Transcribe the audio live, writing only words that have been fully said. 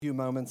few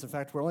moments. In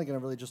fact, we're only going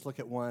to really just look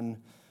at one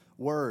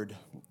word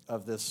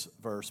of this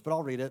verse, but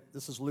I'll read it.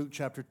 This is Luke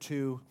chapter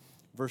 2,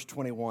 verse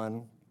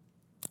 21.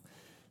 It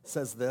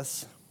says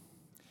this,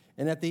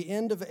 "And at the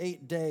end of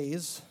 8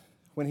 days,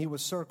 when he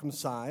was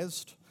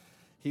circumcised,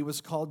 he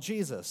was called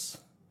Jesus,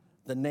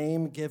 the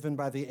name given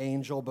by the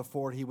angel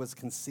before he was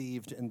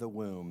conceived in the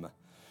womb."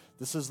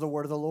 This is the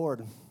word of the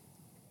Lord.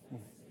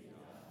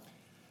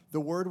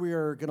 The word we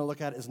are going to look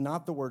at is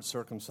not the word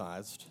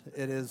circumcised.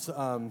 It is...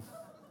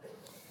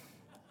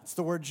 It's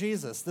the word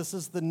Jesus. This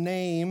is the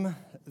name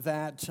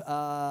that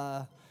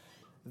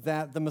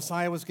the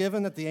Messiah was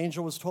given, that the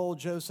angel was told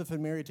Joseph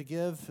and Mary to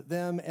give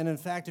them. And in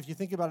fact, if you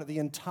think about it, the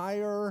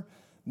entire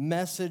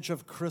message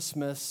of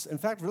Christmas, in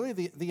fact, really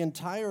the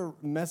entire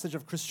message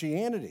of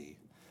Christianity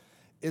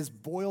is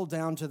boiled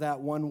down to that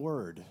one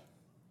word,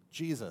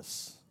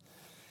 Jesus.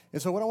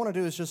 And so what I want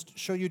to do is just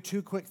show you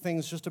two quick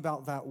things just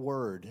about that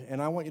word. And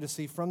I want you to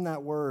see from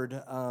that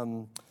word,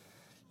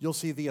 you'll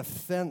see the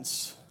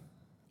offense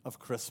of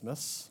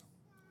Christmas,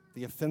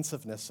 the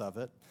offensiveness of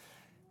it,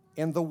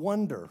 and the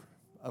wonder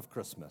of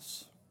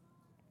Christmas.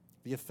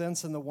 The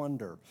offense and the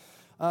wonder.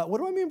 What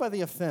do I mean by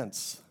the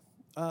offense?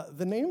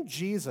 The name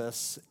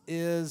Jesus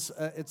is,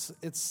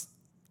 it's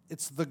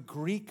the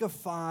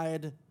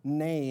Greekified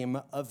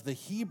name of the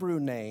Hebrew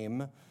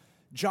name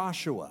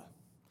Joshua.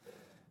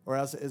 Or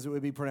as it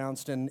would be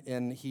pronounced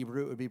in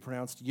Hebrew, it would be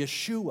pronounced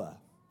Yeshua,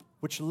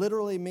 which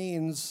literally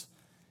means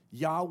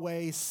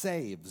Yahweh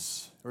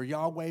saves, or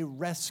Yahweh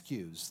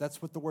rescues.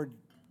 That's what the word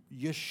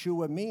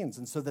Yeshua means.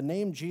 And so the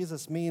name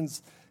Jesus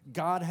means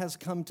God has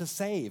come to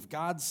save.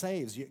 God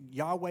saves.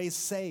 Yahweh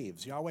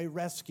saves. Yahweh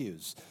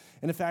rescues.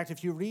 And in fact,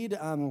 if you read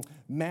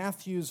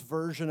Matthew's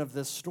version of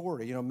this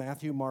story,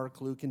 Matthew,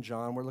 Mark, Luke, and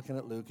John, we're looking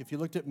at Luke. If you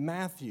looked at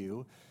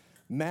Matthew,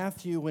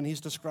 when he's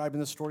describing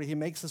the story, he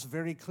makes this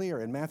very clear.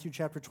 In Matthew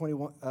chapter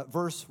 21,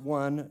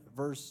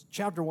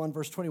 chapter 1,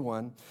 verse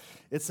 21,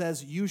 it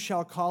says, "You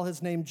shall call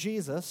his name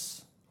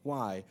Jesus."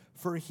 Why?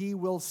 "For he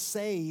will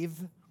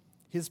save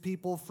his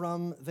people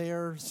from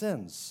their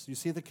sins." You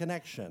see the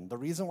connection. The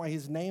reason why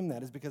he's named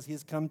that is because he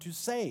has come to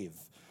save.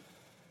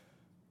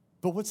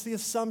 But what's the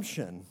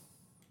assumption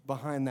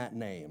behind that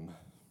name?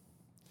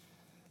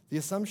 The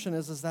assumption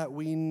is that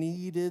we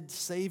needed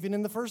saving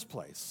in the first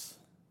place.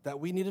 That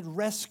we needed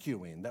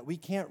rescuing, that we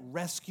can't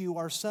rescue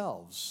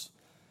ourselves.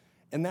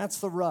 And that's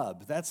the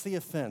rub, that's the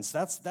offense.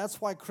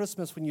 That's why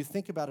Christmas, when you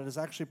think about it, is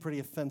actually pretty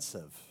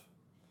offensive.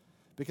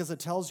 Because it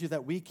tells you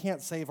that we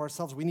can't save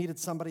ourselves. We needed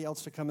somebody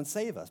else to come and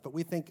save us. But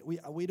we think,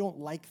 we don't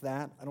like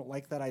that. I don't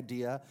like that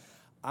idea.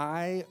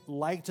 I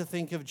like to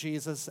think of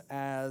Jesus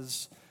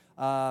as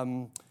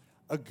a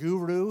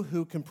guru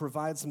who can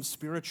provide some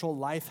spiritual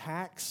life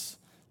hacks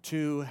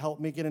to help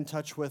me get in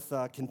touch with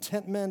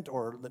contentment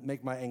or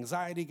make my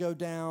anxiety go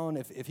down.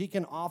 If he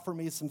can offer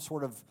me some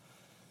sort of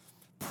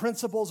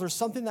principles or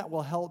something that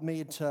will help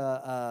me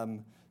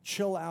to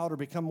chill out or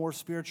become more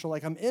spiritual,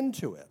 like I'm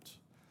into it.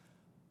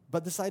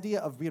 But this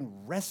idea of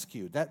being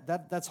rescued,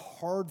 that's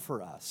hard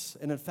for us.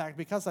 And in fact,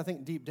 because I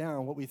think deep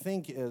down what we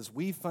think is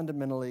we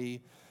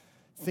fundamentally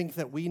think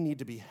that we need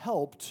to be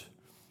helped,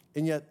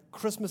 and yet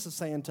Christmas is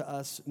saying to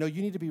us, no,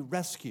 you need to be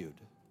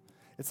rescued.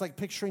 It's like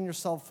picturing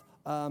yourself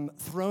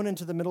thrown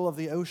into the middle of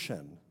the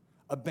ocean,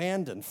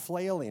 abandoned,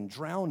 flailing,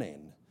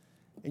 drowning.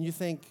 And you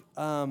think,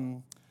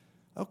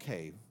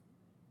 okay,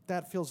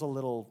 that feels a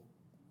little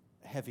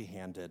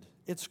heavy-handed.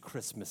 It's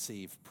Christmas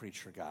Eve,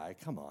 preacher guy.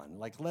 Come on,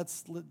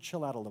 let's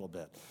chill out a little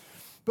bit.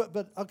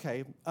 But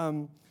okay,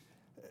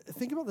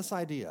 think about this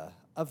idea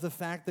of the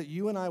fact that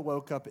you and I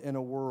woke up in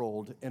a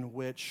world in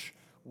which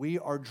we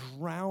are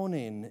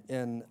drowning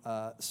in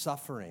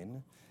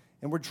suffering,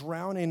 and we're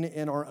drowning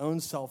in our own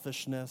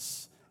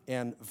selfishness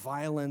and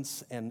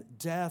violence and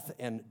death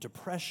and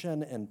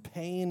depression and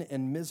pain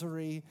and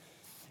misery.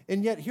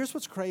 And yet, here's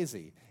what's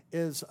crazy,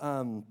 is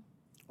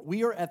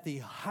we are at the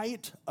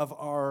height of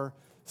our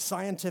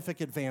scientific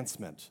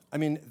advancement. I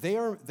mean, they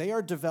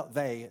are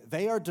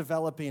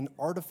developing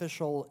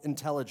artificial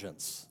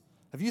intelligence.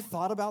 Have you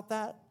thought about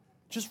that?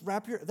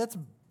 That's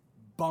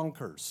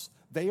bonkers.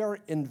 They are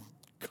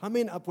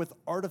coming up with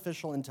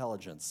artificial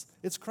intelligence.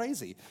 It's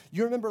crazy.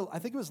 You remember, I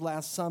think it was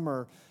last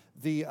summer,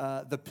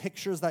 the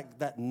pictures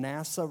that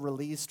NASA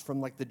released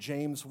from the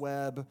James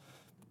Webb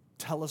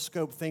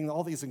telescope thing,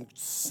 all these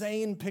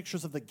insane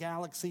pictures of the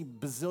galaxy,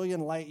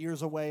 bazillion light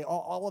years away,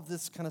 all of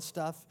this kind of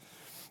stuff.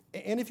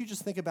 And if you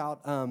just think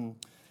about,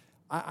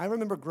 I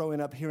remember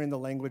growing up hearing the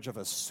language of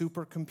a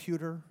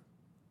supercomputer.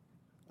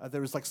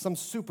 There was some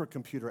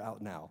supercomputer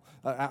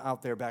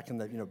out there back in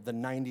the the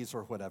 90s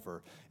or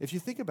whatever. If you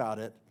think about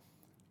it,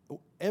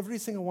 every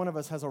single one of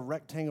us has a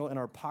rectangle in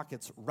our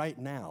pockets right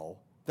now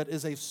that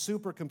is a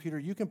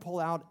supercomputer you can pull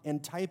out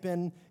and type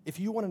in if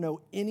you want to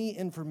know any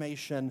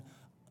information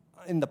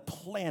in the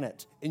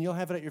planet, and you'll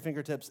have it at your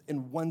fingertips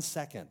in 1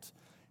 second.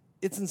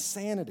 It's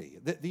insanity.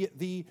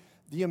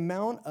 The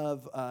amount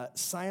of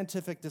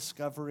scientific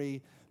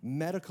discovery,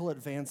 medical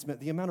advancement,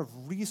 the amount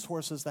of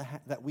resources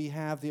that we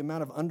have, the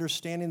amount of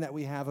understanding that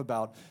we have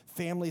about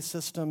family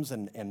systems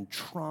and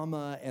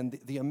trauma, and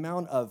the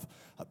amount of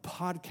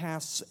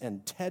podcasts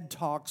and TED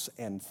Talks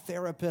and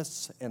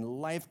therapists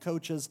and life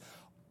coaches,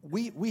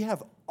 we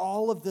have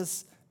all of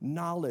this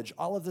knowledge,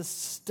 all of this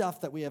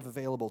stuff that we have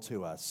available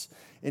to us.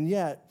 And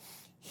yet,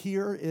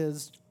 here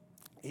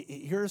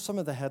are some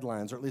of the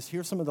headlines, or at least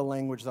here's some of the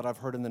language that I've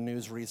heard in the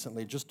news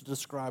recently just to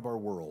describe our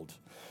world.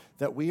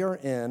 That we are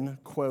in,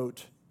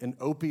 quote, an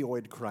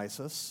opioid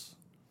crisis,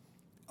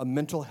 a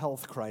mental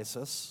health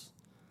crisis,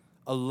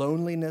 a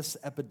loneliness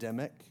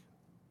epidemic.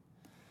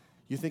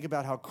 You think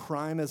about how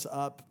crime is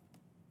up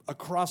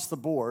across the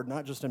board,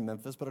 not just in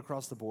Memphis, but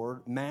across the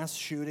board. Mass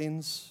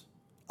shootings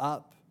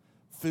up.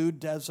 Food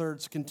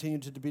deserts continue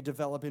to be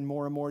developing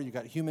more and more. You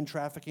got human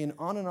trafficking,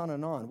 on and on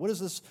and on. What is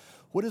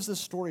this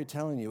story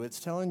telling you? It's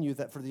telling you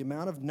that for the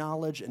amount of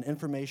knowledge and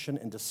information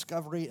and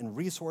discovery and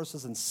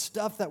resources and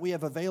stuff that we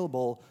have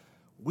available,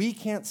 we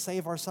can't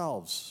save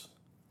ourselves.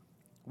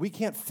 We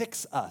can't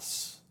fix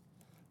us.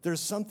 There's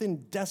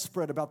something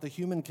desperate about the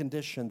human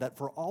condition that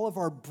for all of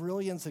our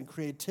brilliance and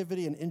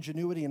creativity and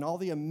ingenuity and all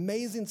the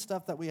amazing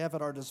stuff that we have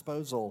at our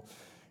disposal,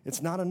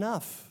 it's not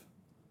enough.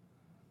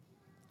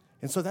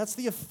 And so that's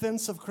the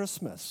offense of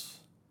Christmas.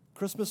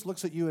 Christmas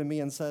looks at you and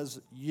me and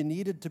says, you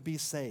needed to be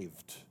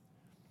saved.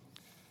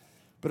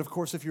 But of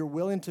course, if you're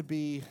willing to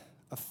be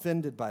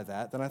offended by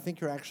that, then I think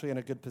you're actually in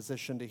a good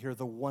position to hear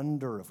the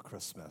wonder of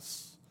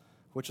Christmas,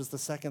 which is the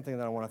second thing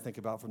that I want to think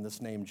about from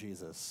this name,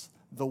 Jesus.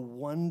 The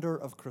wonder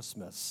of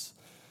Christmas.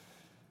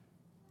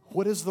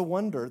 What is the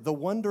wonder? The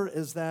wonder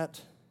is that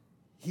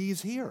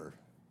he's here.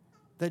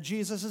 That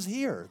Jesus is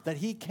here, that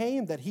he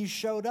came, that he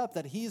showed up,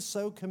 that he's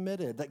so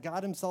committed, that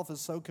God himself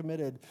is so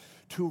committed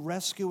to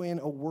rescuing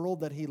a world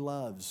that he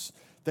loves,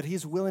 that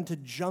he's willing to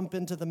jump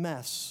into the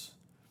mess.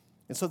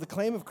 And so the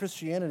claim of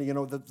Christianity,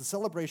 the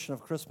celebration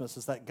of Christmas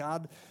is that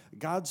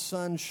God's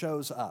Son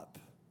shows up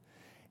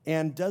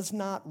and does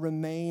not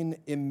remain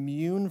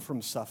immune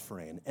from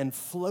suffering and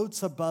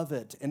floats above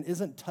it and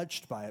isn't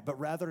touched by it, but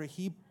rather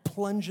he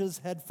plunges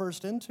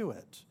headfirst into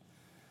it.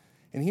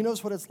 And he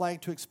knows what it's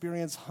like to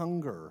experience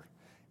hunger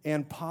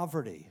and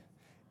poverty,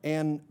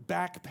 and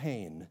back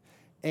pain,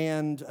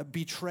 and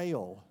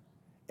betrayal,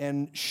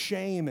 and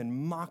shame, and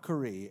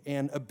mockery,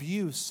 and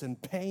abuse,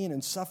 and pain,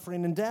 and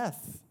suffering, and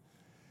death.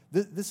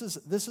 This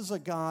is a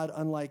God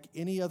unlike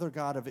any other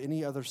God of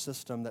any other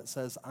system that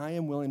says, I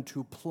am willing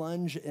to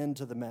plunge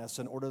into the mess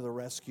in order to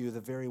rescue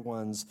the very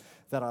ones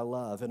that I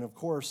love. And of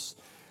course,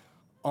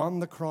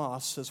 on the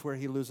cross is where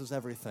he loses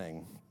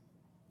everything.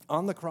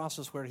 On the cross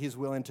is where he's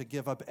willing to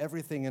give up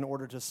everything in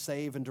order to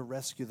save and to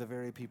rescue the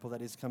very people that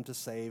he's come to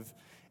save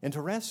and to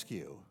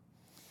rescue.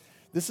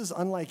 This is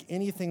unlike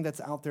anything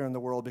that's out there in the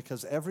world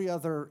because every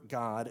other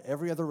God,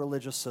 every other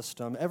religious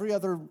system, every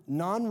other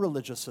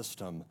non-religious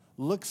system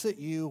looks at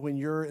you when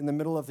you're in the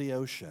middle of the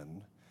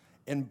ocean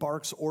and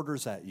barks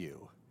orders at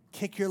you.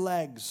 Kick your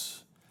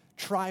legs,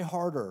 try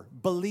harder,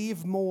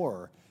 believe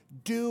more,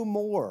 do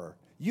more.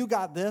 You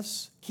got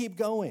this, keep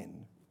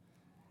going.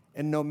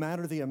 And no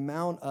matter the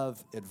amount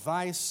of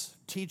advice,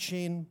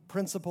 teaching,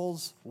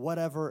 principles,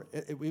 whatever,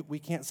 we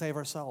can't save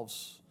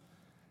ourselves.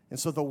 And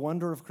so the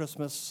wonder of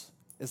Christmas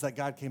is that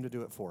God came to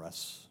do it for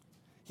us.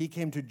 He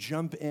came to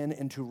jump in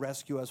and to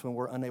rescue us when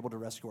we're unable to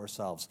rescue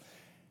ourselves.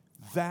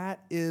 That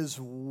is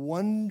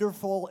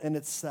wonderful in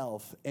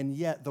itself, and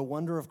yet the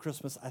wonder of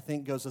Christmas, I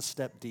think, goes a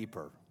step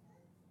deeper.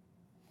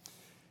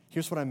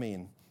 Here's what I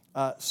mean.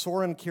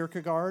 Søren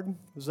Kierkegaard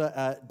was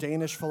a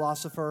Danish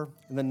philosopher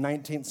in the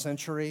 19th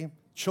century.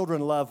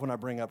 Children love when I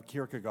bring up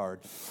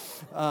Kierkegaard.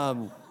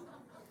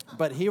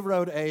 But he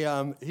wrote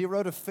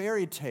a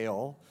fairy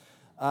tale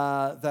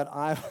that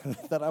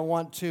I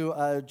want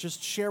to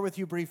just share with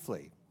you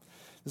briefly.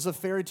 This is a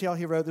fairy tale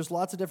he wrote. There's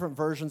lots of different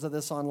versions of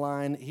this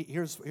online.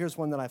 Here's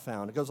one that I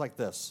found. It goes like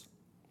this.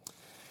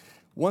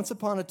 Once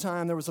upon a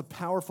time, there was a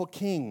powerful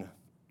king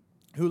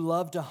who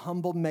loved a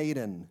humble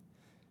maiden.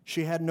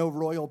 She had no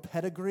royal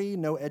pedigree,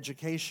 no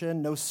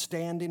education, no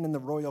standing in the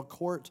royal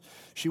court.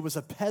 She was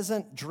a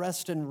peasant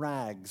dressed in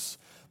rags.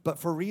 But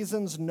for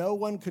reasons no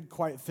one could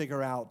quite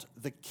figure out,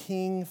 the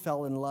king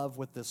fell in love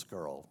with this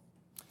girl.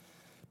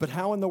 But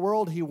how in the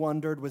world, he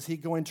wondered, was he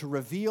going to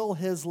reveal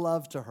his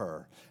love to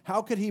her?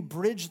 How could he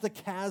bridge the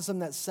chasm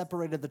that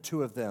separated the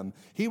two of them?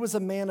 He was a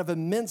man of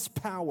immense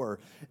power.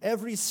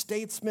 Every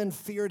statesman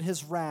feared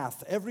his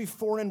wrath. Every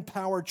foreign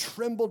power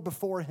trembled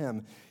before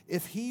him.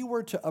 If he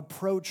were to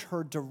approach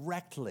her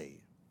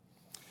directly,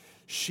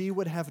 she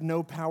would have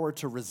no power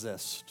to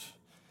resist.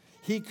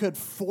 He could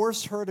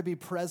force her to be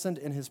present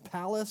in his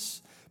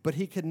palace, but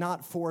he could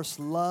not force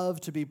love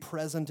to be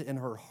present in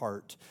her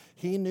heart.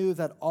 He knew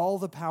that all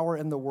the power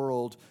in the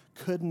world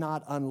could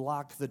not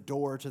unlock the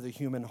door to the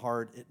human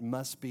heart. It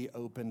must be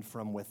opened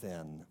from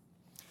within.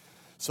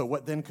 So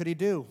what then could he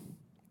do?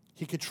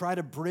 He could try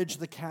to bridge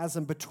the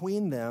chasm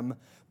between them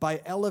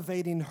by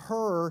elevating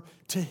her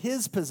to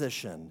his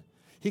position.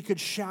 He could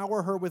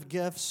shower her with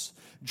gifts,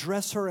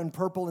 dress her in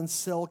purple and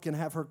silk, and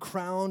have her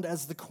crowned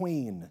as the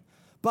queen.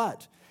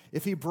 But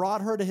if he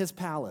brought her to his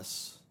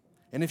palace,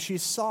 and if she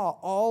saw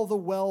all the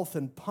wealth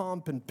and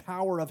pomp and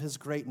power of his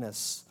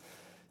greatness,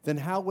 then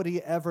how would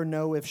he ever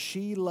know if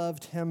she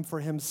loved him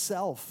for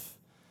himself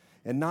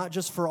and not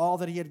just for all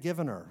that he had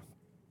given her?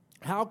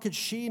 How could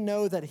she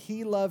know that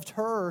he loved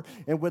her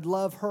and would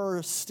love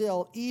her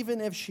still,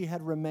 even if she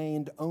had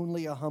remained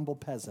only a humble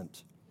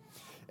peasant?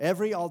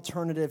 Every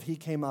alternative he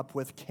came up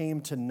with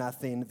came to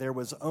nothing. There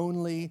was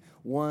only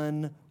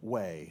one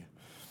way.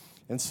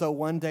 And so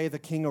one day the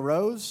king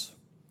arose,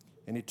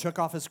 and he took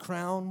off his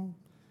crown,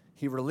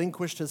 he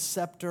relinquished his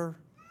scepter,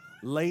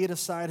 laid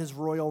aside his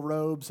royal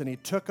robes, and he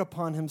took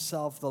upon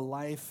himself the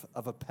life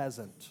of a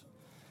peasant.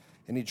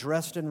 And he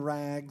dressed in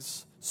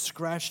rags,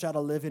 scratched out a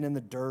living in the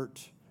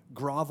dirt,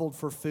 groveled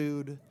for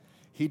food.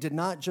 He did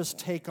not just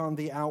take on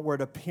the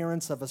outward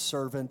appearance of a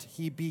servant,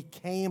 he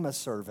became a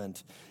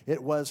servant.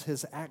 It was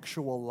his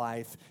actual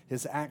life,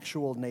 his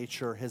actual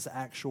nature, his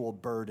actual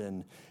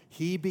burden.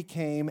 He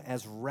became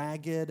as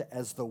ragged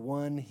as the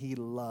one he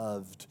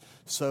loved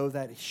so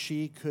that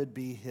she could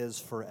be his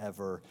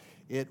forever.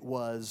 It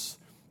was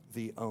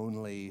the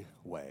only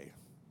way.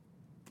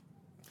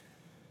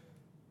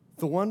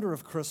 The wonder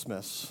of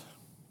Christmas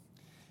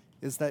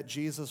is that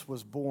Jesus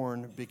was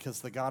born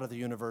because the God of the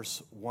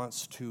universe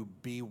wants to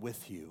be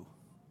with you.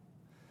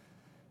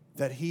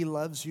 That he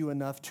loves you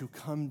enough to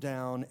come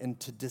down and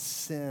to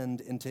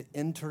descend and to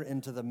enter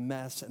into the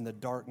mess and the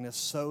darkness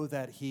so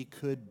that he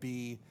could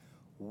be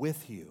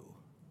with you.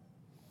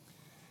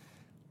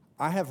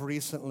 I have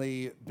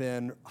recently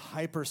been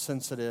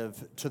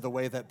hypersensitive to the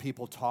way that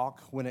people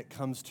talk when it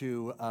comes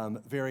to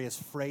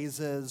various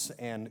phrases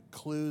and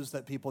clues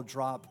that people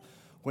drop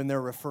when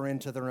they're referring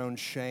to their own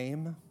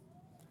shame.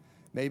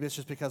 Maybe it's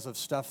just because of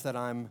stuff that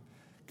I'm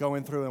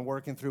going through and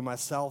working through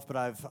myself,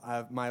 but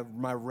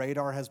my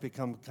radar has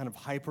become kind of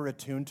hyper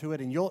attuned to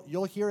it, and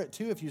you'll hear it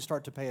too if you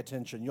start to pay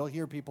attention. You'll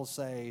hear people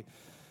say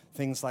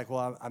things like,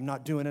 "Well, I'm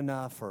not doing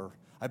enough," or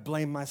 "I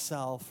blame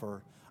myself,"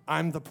 or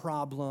 "I'm the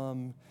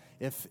problem."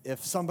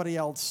 If somebody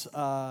else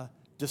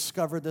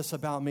discovered this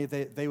about me,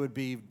 they would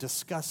be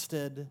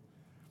disgusted.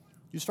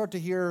 You start to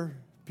hear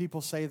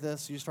people say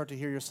this, you start to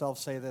hear yourself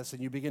say this,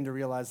 and you begin to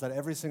realize that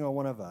every single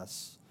one of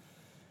us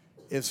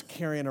is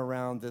carrying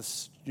around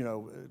this,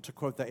 to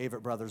quote the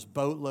Avett brothers,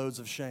 boatloads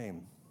of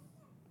shame.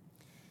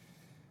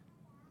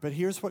 But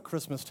here's what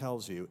Christmas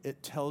tells you.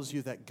 It tells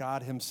you that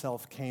God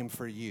himself came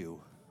for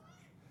you,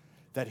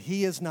 that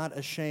he is not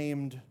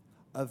ashamed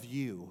of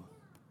you,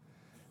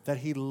 that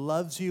he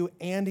loves you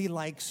and he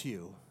likes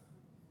you,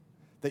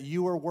 that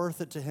you are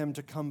worth it to him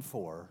to come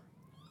for.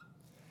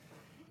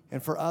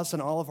 And for us in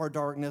all of our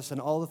darkness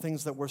and all the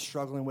things that we're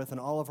struggling with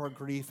and all of our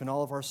grief and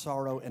all of our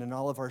sorrow and in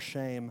all of our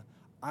shame,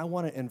 I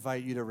want to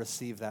invite you to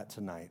receive that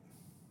tonight.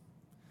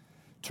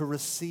 To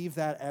receive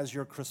that as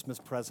your Christmas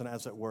present,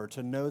 as it were,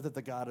 to know that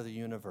the God of the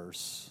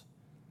universe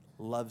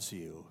loves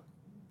you,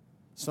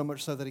 so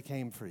much so that he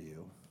came for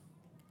you.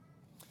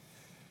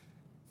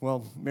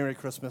 Well, Merry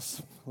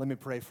Christmas. Let me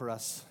pray for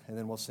us, and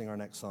then we'll sing our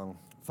next song.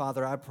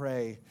 Father, I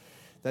pray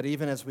that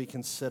even as we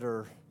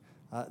consider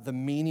the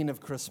meaning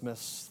of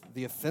Christmas,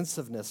 the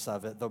offensiveness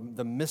of it,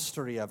 the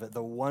mystery of it,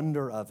 the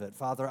wonder of it,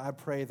 Father, I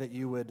pray that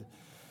you would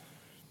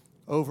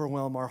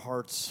overwhelm our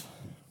hearts,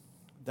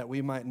 that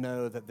we might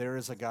know that there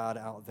is a God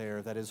out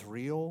there that is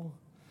real,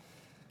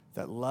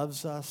 that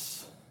loves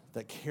us,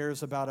 that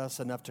cares about us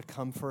enough to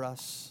come for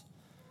us.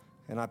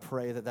 And I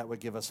pray that that would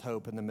give us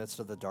hope in the midst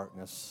of the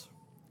darkness.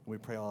 We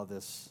pray all of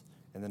this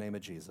in the name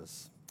of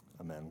Jesus.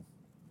 Amen.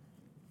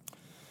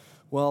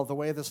 Well, the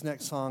way this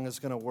next song is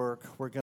going to work, we're going